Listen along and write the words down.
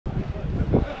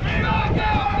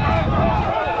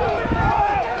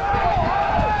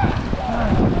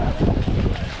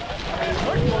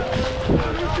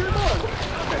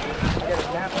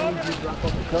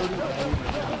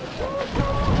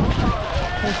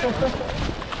Oh,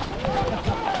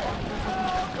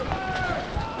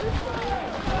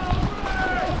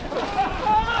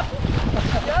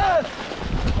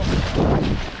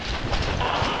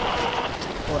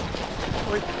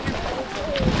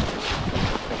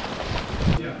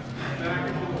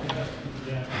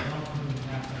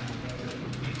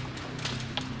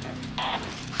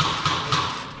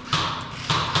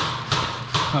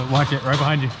 watch it, right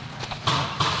behind you.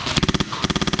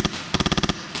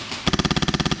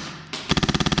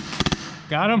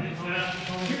 Got him.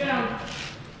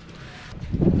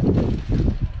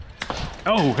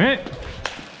 Oh, hit.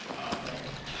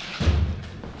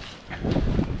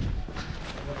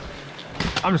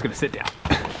 I'm just gonna sit down.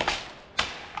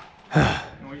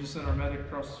 And we just sent our medic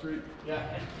across the street. Yeah.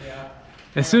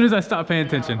 As soon as I stop paying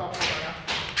attention.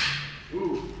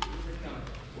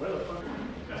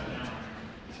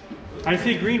 I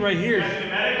see green right here.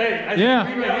 Hey, I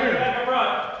see green right here. Back up front.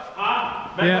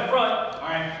 Huh? Back up front. All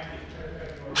right.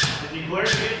 Is he clear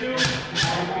to get to?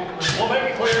 We'll make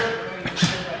it clear.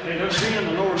 Okay, there's green on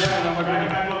the lower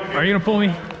left. Are you gonna pull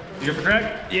me? You got the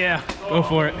crack? Yeah, go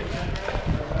for it.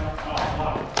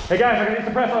 Hey guys, I'm gonna get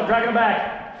the press. I'm dragging him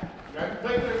back.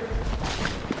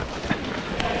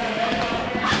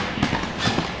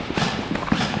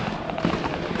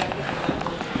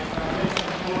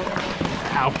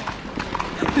 Ow.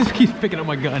 Just keeps picking up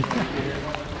my gun.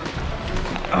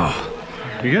 Oh.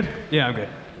 You good? Yeah, I'm good.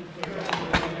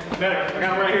 Better. I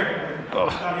got him right here. Oh.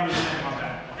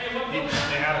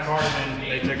 They had a card and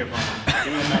they took it from him.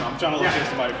 Give me a minute. I'm trying to locate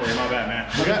somebody for you. My bad, man.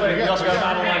 We also got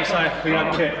a man on the side. We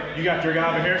got the kit. You got your guy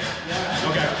over here? Yeah.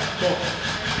 Okay, cool.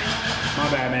 My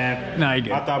bad, man. Nah, you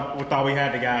good. I thought we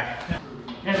had the guy.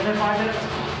 Yeah, it's been 5 minutes?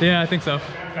 Yeah, I think so.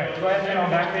 Okay, go ahead and on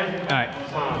back then. All right.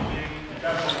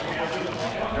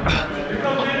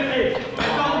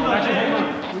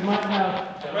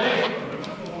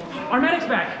 Our medic's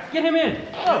back. Get him in.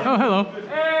 Oh, hello.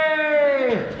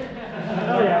 Hey!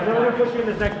 Oh yeah, we're gonna push you in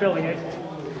this next building.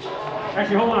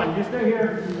 Actually, hold on. You stay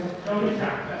here. I'm gonna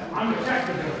check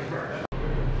the building first.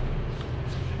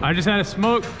 I just had a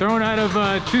smoke thrown out of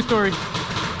 2-story.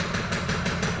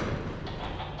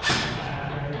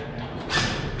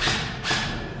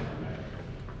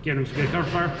 Give him some good cover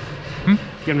fire.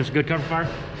 Give him some good cover fire.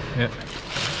 Yeah.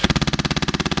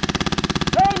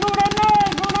 Hey, move on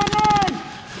 9! Move on 9!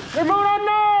 They're moving on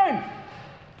 9!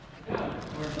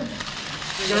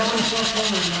 They're on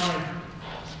 +1 and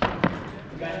 9.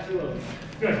 We got 2 of them.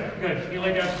 Good, good. You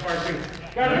lay down some fire too.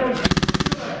 Got it.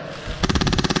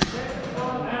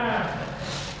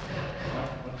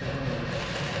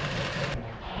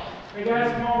 Hey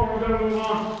guys, come on, we're gonna move on.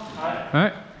 All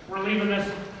right. We're leaving this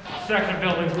section of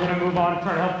buildings. We're gonna move on and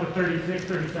try to help with 36,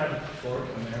 37.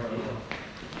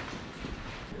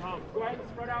 Go ahead and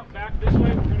spread out back this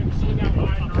way. We're gonna swing out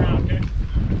behind and around, okay?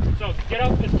 So get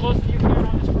up as close as you can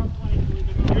on this front plane.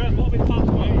 You're gonna pull me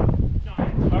possible.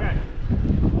 Okay.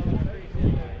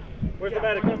 Where's the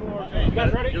medic? You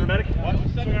guys ready? You're the medic? What?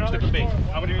 Stick with me.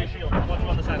 I'm gonna do your shield. Watch him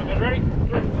on the side of it. Ready?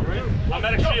 Ready? I'm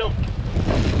medic shield.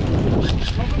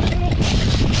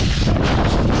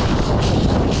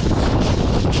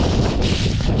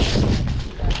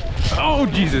 Oh,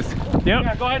 Jesus. Yep.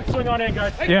 Yeah, go ahead and swing on in,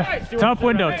 guys. Yeah, top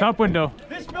window, top window.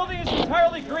 This building is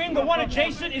entirely green. The one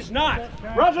adjacent is not.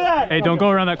 Roger that. Hey, don't go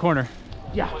around that corner.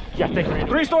 Yeah, thank you.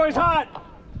 3 stories hot.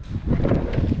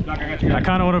 I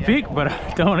kind of want to peek, but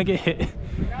I don't want to get hit.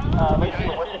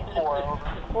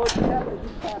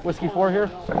 Whiskey 4 here.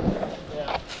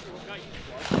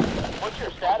 What's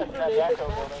your status in that Daco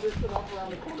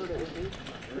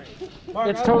building?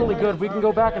 It's totally good. We can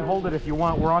go back and hold it if you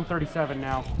want. We're on 37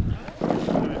 now.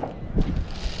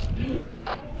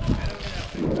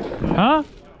 Huh?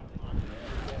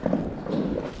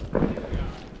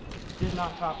 Did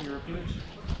not copy. Repeat.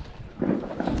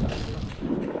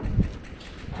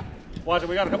 Watch it,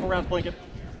 we got a couple rounds blinking.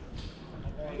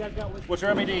 What's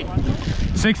your MED?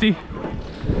 60.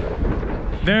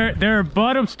 They're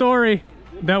bottom story,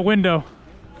 that window.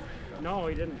 No,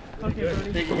 he didn't. Think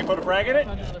you can put a frag in it?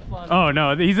 Oh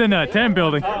no, he's in a 10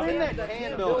 building. They're in that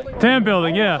tan building. 10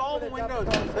 building, yeah. All the windows.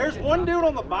 There's one dude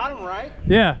on the bottom right.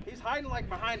 Yeah. He's hiding like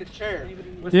behind a chair.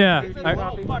 Yeah. He's in a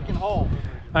little fucking hole.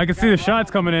 I can see the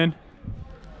shots coming in.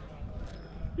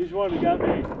 He's one who got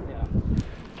me.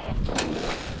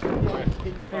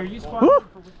 Hey, are you spotting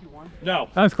for whiskey 1? No,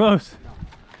 That was close.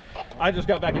 I just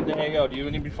got back into AO. Do you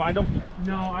need me to find him?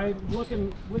 No, I'm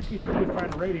looking. Whiskey 2 is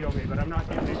trying to radio me, but I'm not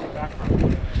getting anything back from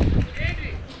him.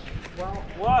 Andy! Well,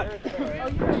 what?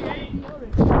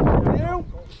 You?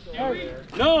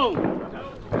 No!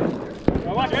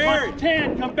 Now watch Jared.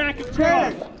 10, come back and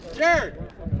charge. Jared!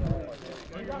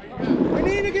 We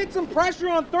need to get some pressure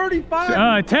on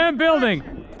 35. 10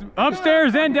 building.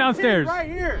 Upstairs and downstairs. Right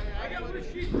here.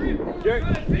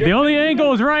 The only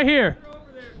angle is right here.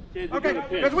 Okay,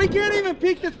 because we can't even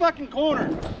peek this fucking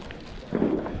corner.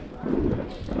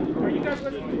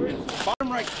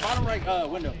 Bottom right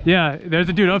window. Yeah, there's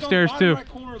a dude upstairs too. Right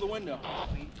corner of the window.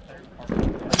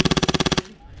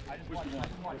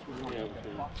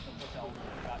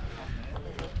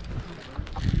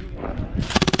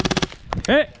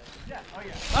 Hey!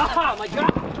 Oh my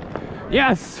god!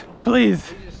 Yes,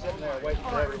 please.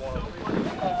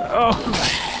 Oh.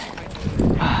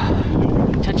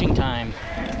 Touching time.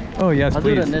 Oh yes, I'll do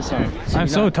please. it on this arm. I'm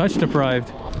so touch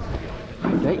deprived.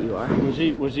 I bet you are.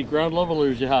 Was he ground level or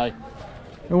was he high?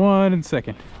 1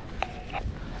 second.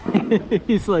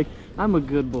 He's like, I'm a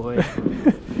good boy.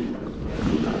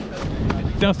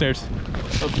 Downstairs.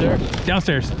 Upstairs?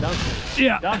 Downstairs. Downstairs.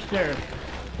 Yeah. Downstairs.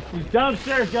 He's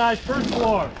downstairs, guys. First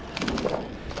floor.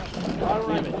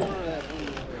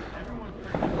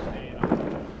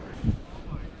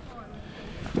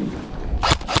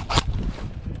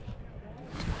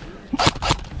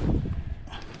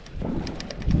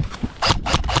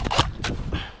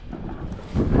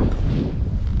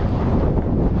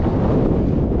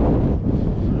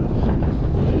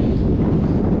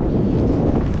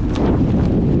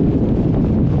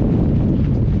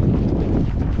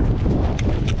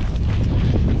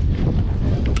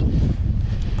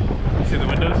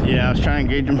 Yeah, I was trying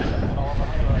to engage him.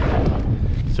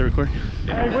 Is it recording?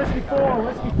 Hey, whiskey 4,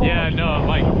 whiskey 4. Yeah, no,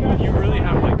 Mike, you really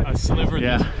have like a sliver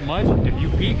this much. If you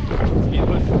peek, he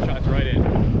puts shots right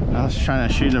in. I was trying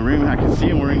to shoot in the room. I could see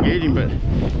him. We're engaging, but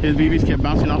his BBs kept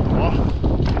bouncing off the wall.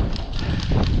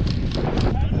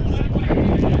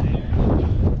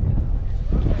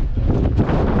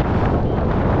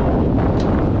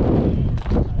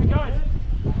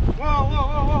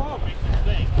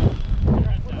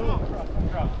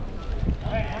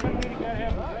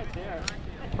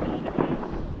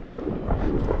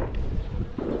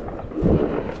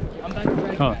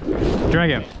 Oh, drag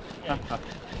him.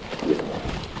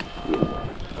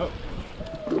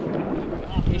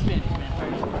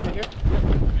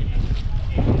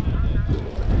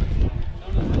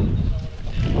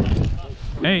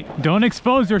 Hey, don't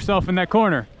expose yourself in that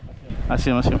corner. I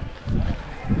see him. I see him.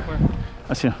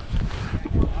 I see him.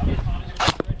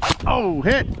 Oh,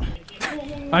 hit!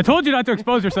 I told you not to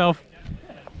expose yourself.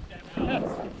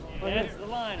 That's the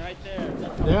line right there.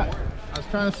 Yeah, I was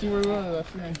trying to see where he was. I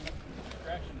see him.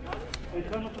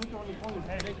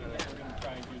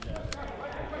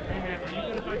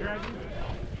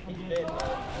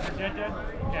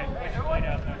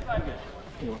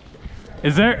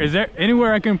 Is there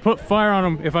anywhere I can put fire on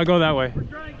him if I go that way? We're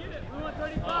trying to get it. We want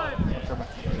 35. You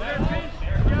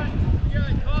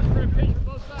got toss for a pinch from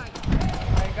both sides.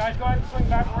 Hey guys, go ahead and swing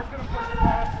back. We're going to push it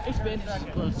across. Hey, Spin.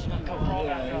 Close. Crawl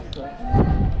back up.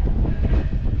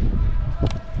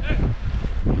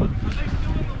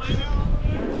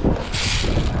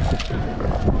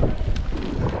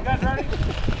 You guys ready?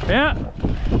 Yeah. Here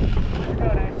we go,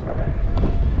 Ace. Okay,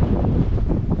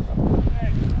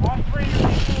 on 3, you're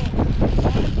going to move. 1,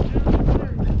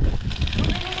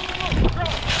 2, 3. Go.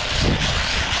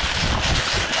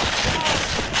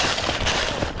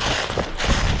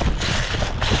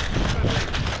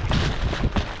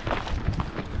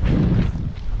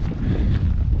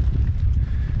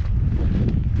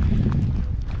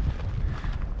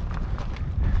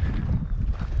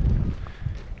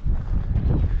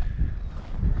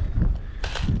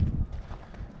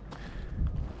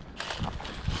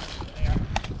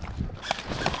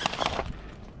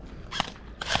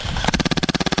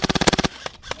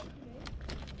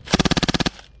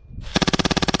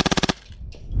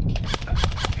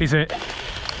 He's it.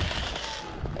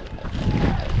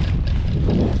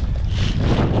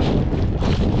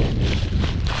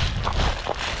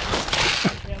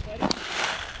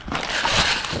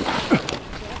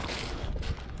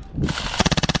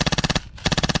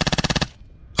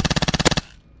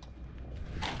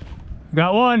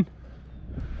 Got one.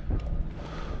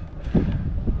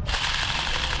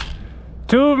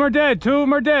 2 of them are dead. 2 of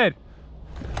them are dead.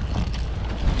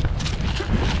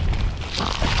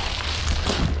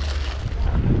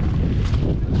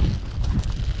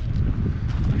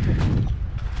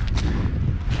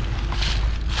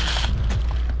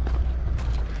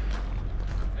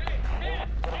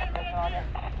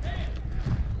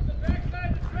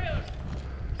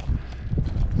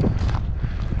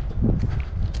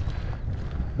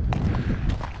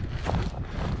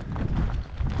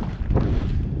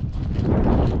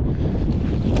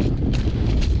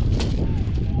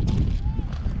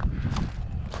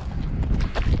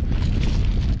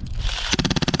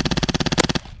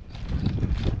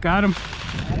 Got him.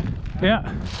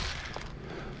 Yeah.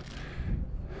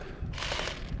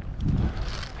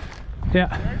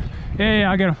 Yeah.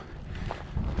 Yeah, I get him.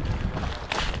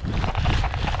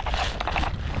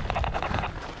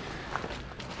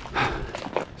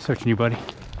 Searching you, buddy.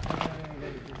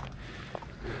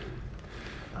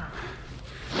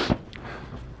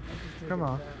 Come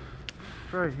on.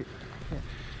 Right here.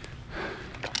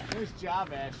 Nice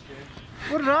job, Ashton.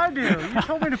 What did I do? You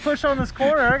told me to push on this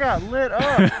corner. I got lit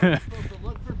up. You're supposed to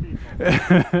look for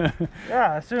people.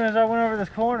 Yeah, as soon as I went over this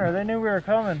corner, they knew we were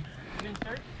coming.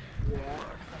 Yeah.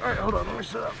 All right, hold on. Let me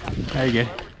sit up. There you go.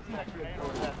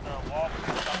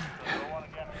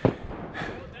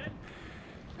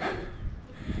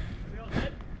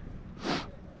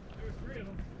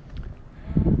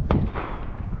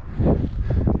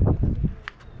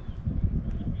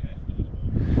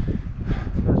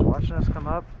 Watching us come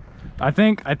up. I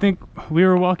think we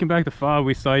were walking back the fob.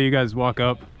 We saw you guys walk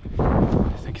up.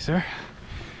 Thank you, sir.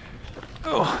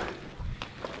 Oh.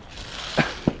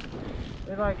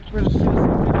 They're like, we're just gonna see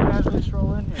if we can casually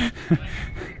stroll in here.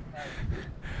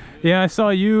 Yeah, I saw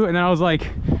you, and then I was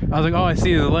like, oh, I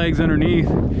see the legs underneath.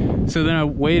 So then I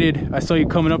waited. I saw you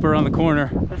coming up around the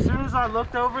corner. As soon as I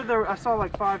looked over there, I saw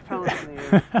like 5 pellets in the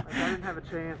air. Like, I didn't have a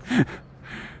chance.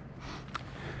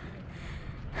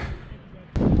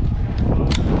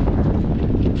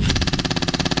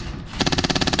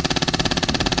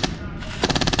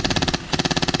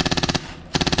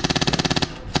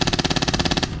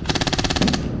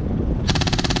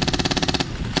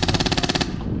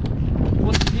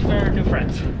 These are our new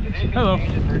friends. Hello.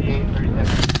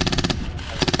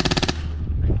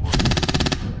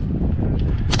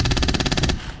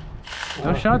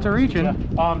 Those shots are reaching. You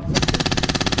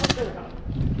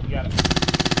got it.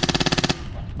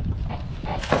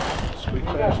 Sweet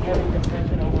fast.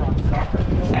 Over on soccer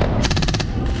field.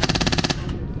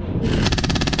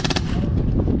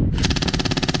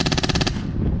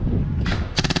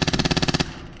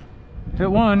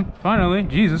 Hit one, finally.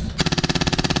 Jesus.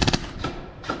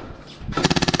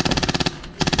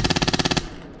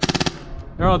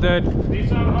 They're all dead.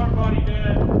 These are hard body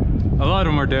dead. A lot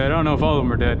of them are dead. I don't know if all of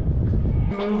them are dead.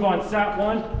 Move on SAT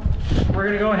 1. We're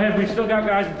gonna go ahead. We've still got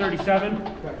guys in 37.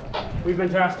 We've been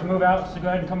tasked to move out, so go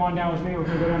ahead and come on down with me. We're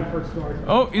gonna go down to first story.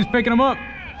 Oh, he's picking him up.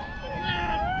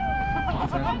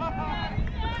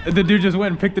 The dude just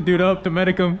went and picked the dude up to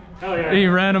medic him. Hell yeah. He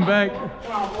ran him back.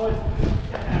 Come on, boys.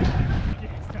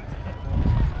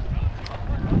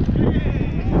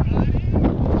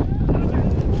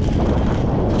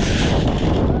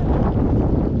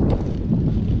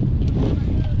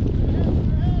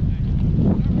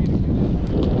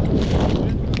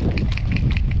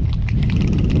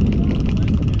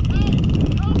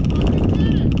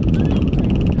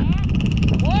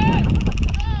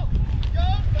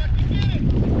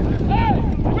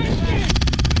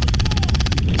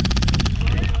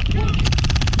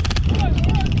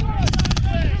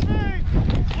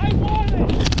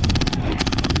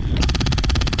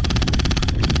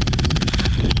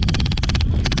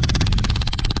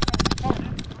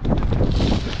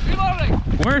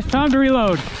 Where's time to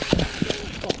reload?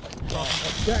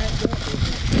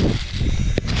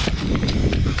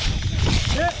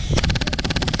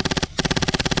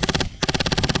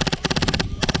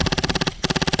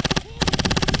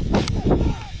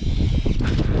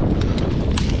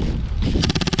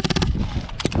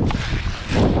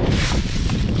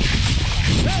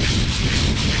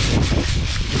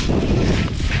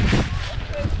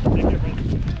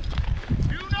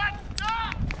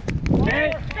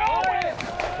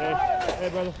 Hey,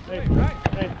 brother.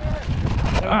 Hey.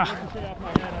 Ah. Shit off my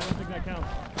head. I don't think that counts.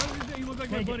 You look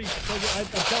like my buddy. I'm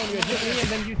telling you, it hit me and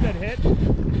then you said hit.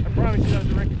 I promise you that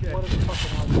was a ricochet. What is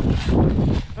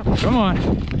fucking Come on.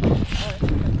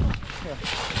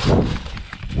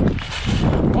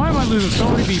 Why am I losing so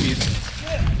many BBs?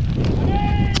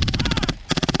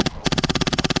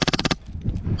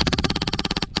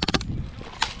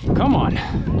 Come on.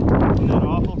 Isn't that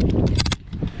awful?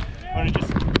 Or it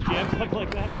just jams up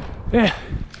like that? Yeah.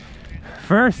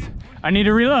 First, I need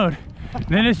to reload.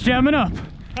 Then it's jamming up.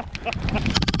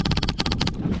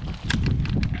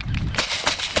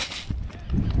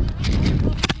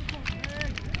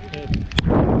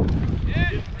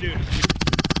 Dude.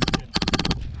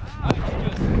 I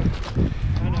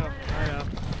know.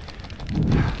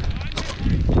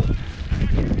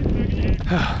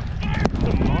 It's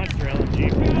a monster LMG.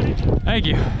 Thank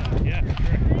you. Yeah,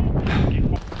 sure.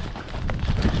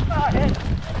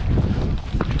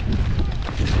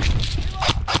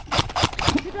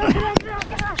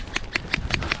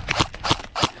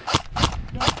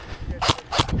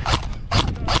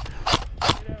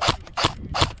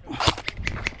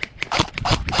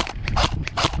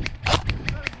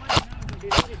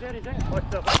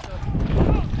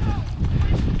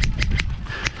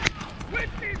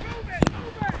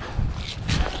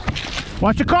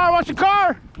 Watch your car, watch your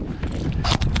car!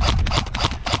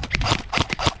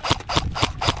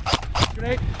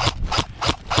 Grenade.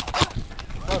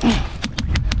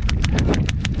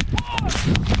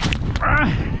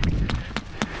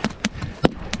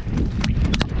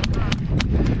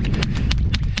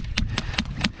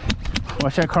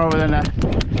 Watch that car over there now.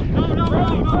 No,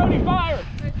 Brody, fire!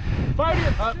 Fire to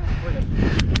your... Fire!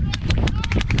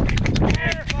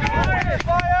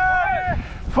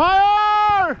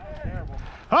 Fire!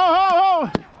 Ho, ho,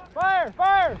 ho!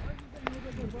 Fire!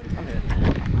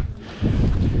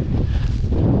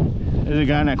 There's a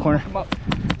guy in that corner. Come up.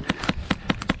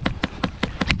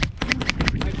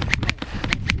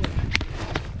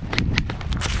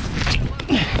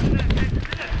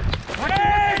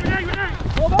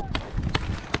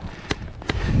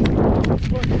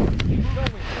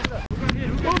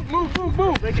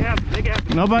 Move. Make it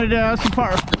happen. Nobody there, that's the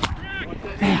part.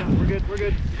 We're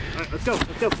good. All right, let's go.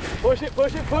 Push it.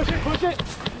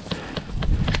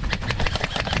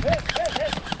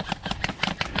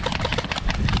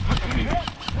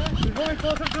 He's really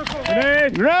close up to the phone.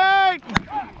 Great!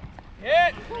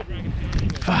 Hit!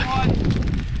 Fuck.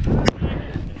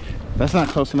 That's not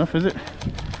close enough, is it?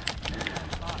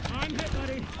 I'm hit,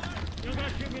 buddy. You gotta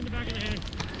shoot me in the back of the head.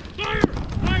 Fire!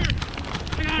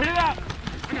 I got Hit it out.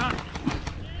 I got it.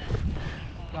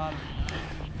 Got him.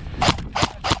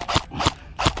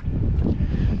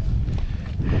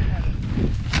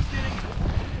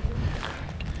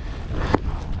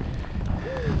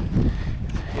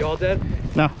 You all dead?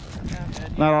 No.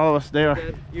 Not all of us, they are.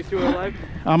 Dead. You two are alive?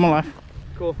 I'm alive.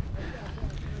 Cool.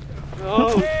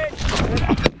 Oh!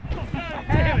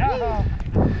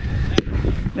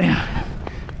 Damn.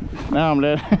 Now I'm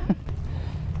dead.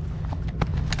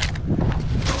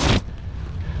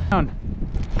 Down.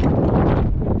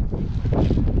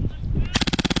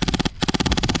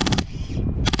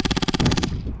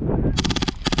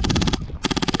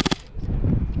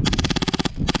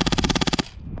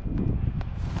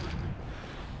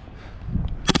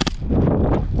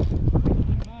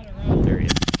 There he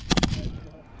is.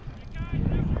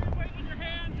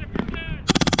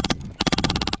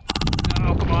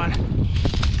 Oh, come on.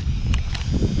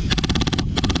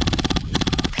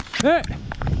 Hey.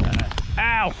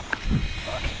 Ow.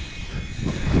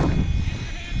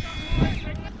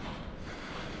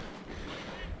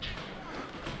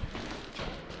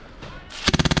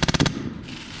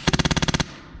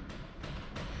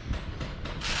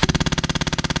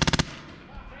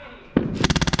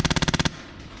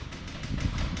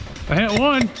 I hit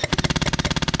one.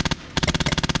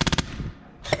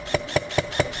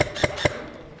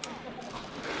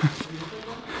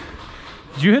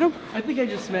 Did you hit him? I think I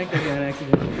just smacked that guy on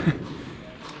accident.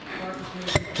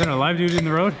 Is that a live dude in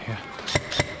the road? Yeah.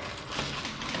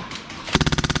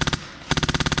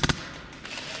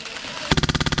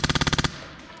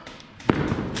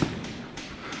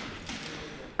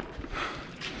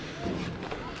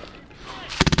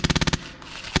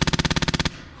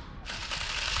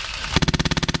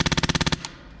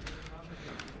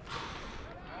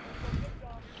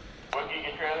 What geek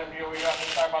and trailer view we got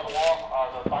this time by the wall?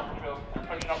 The soccer field. They're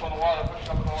pushing up on the wall.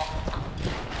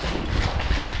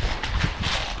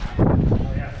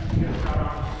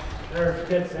 There's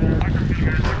dead center.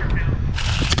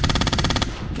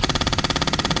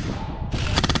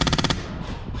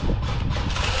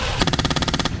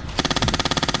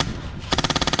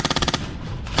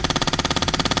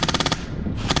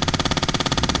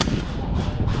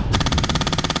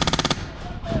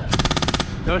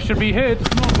 Those should be hits.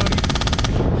 Come on, buddy.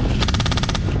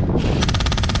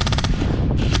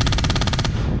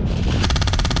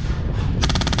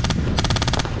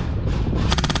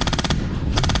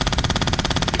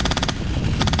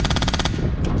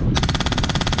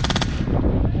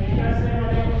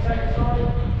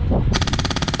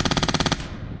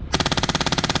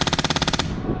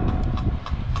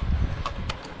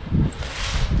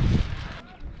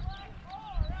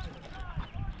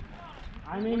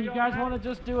 I mean, you guys want to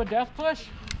just do a death push?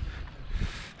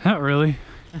 Not really.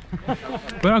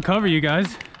 We don't cover you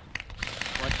guys.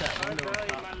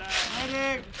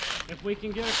 If we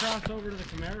can get across over to the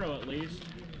Camaro at least.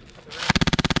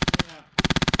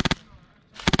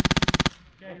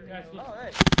 Okay, guys,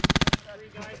 let's... Three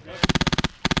guys, go.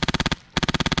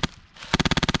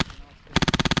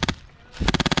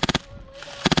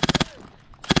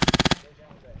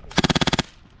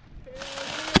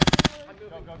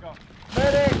 Go.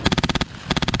 Medic!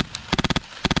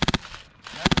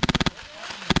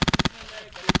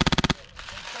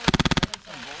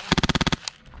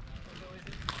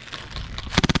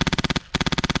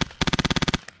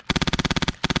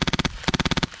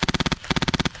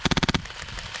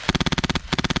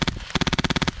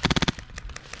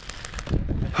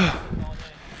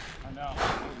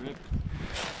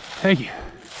 Thank you.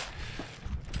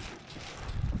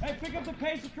 Hey, pick up the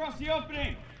pace across the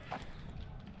opening.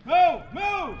 Move,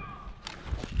 move.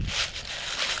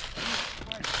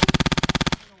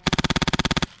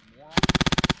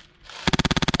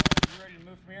 You ready to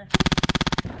move from here?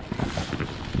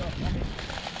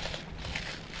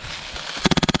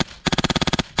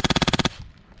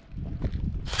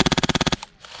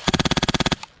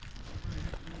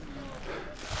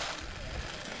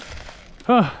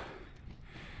 Oh.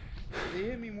 They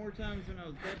hit me more times when I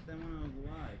was dead than when I was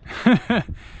alive.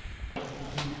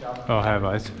 Oh, I have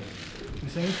eyes. You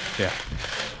see? Yeah.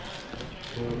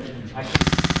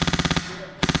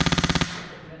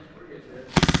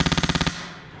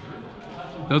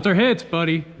 Those are hits,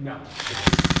 buddy. No.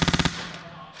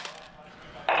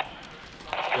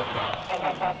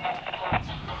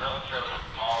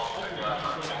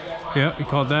 Yeah, you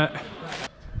called that.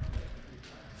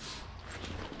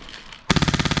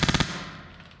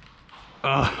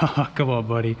 Oh, come on,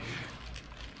 buddy.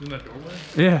 In that doorway?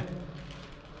 Yeah.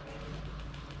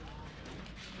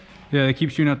 Yeah, they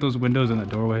keep shooting out those windows in the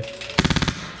doorway.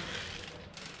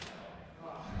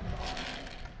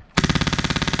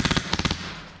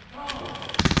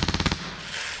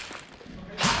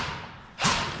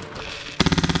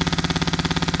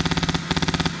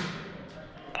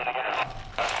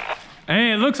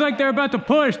 Hey, it looks like they're about to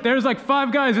push. There's like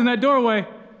 5 guys in that doorway.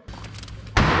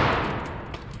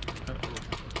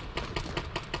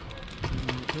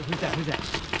 Who's that? Who's that?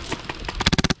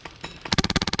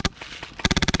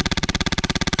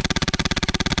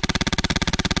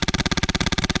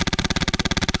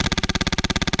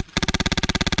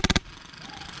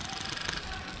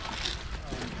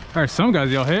 All right, some guys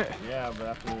y'all hit. Yeah, but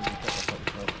after we kept us up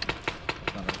close.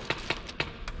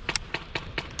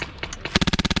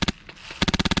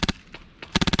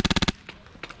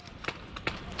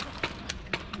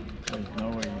 There's no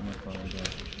way you missed all of that.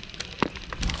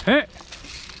 Hit.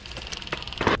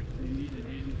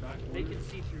 They can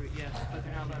see through it, yes, but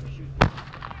they're not allowed to shoot.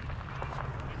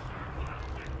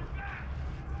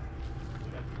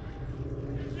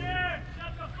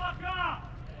 Shut the fuck up!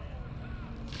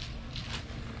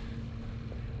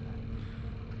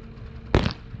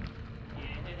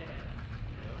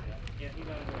 Yeah, he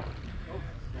got it.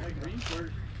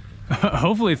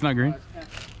 Hopefully it's not green.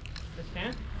 This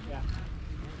can? Yeah.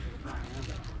 I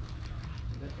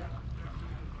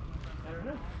don't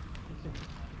know.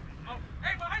 Oh,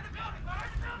 hey, behind the building!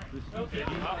 Behind the building! Okay.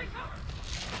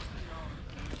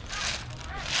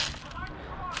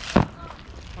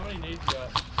 How many nades you got?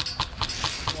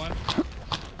 One?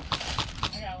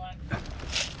 I got one.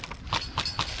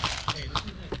 Hey, this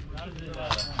isn't. Not as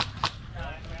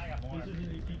I got more. This is an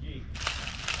EPG.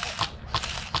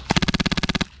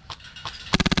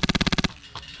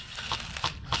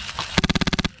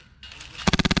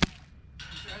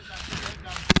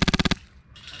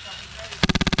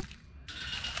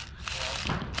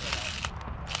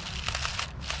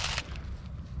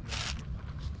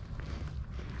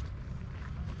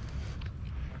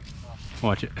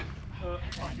 Watch it.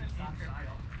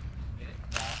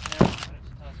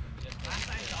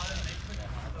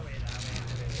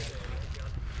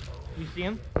 You see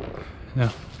him? No.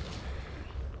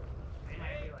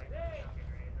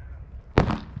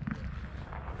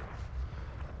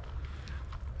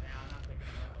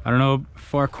 I don't know,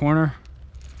 far corner.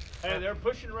 Hey, they're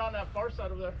pushing around that far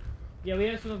side over there. Yeah, we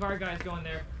have some of our guys going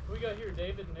there. Who we got here?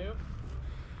 David and who?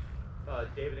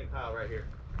 David and Kyle right here.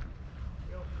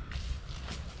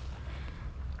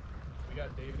 We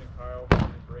got David and Carl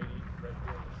and Brady right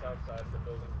here on the south side of the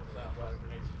building to the southwest.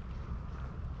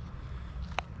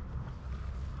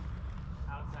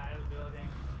 Outside of the building,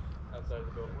 Outside of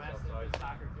the building, west south of side. the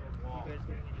soccer field wall. You guys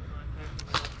getting any contact from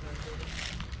the outside building?